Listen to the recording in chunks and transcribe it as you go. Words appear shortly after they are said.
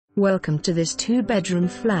Welcome to this 2-bedroom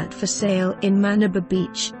flat for sale in Manaba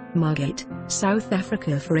Beach, Margate, South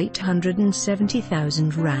Africa for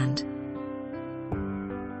R870,000.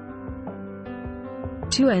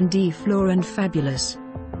 2ND floor and fabulous.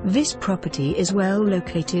 This property is well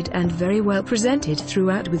located and very well presented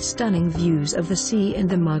throughout with stunning views of the sea and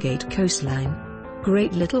the Margate coastline.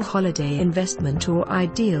 Great little holiday investment or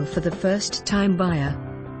ideal for the first-time buyer.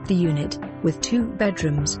 The unit, with 2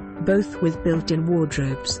 bedrooms, both with built-in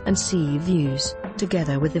wardrobes and sea views,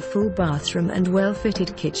 together with a full bathroom and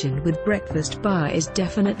well-fitted kitchen with breakfast bar, is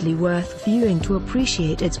definitely worth viewing to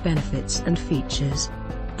appreciate its benefits and features.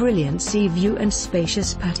 Brilliant sea view and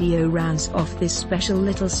spacious patio rounds off this special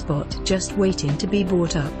little spot, just waiting to be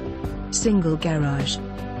bought up. Single garage.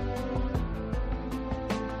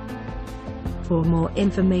 For more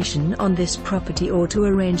information on this property or to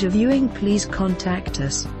arrange a viewing, please contact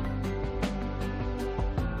us.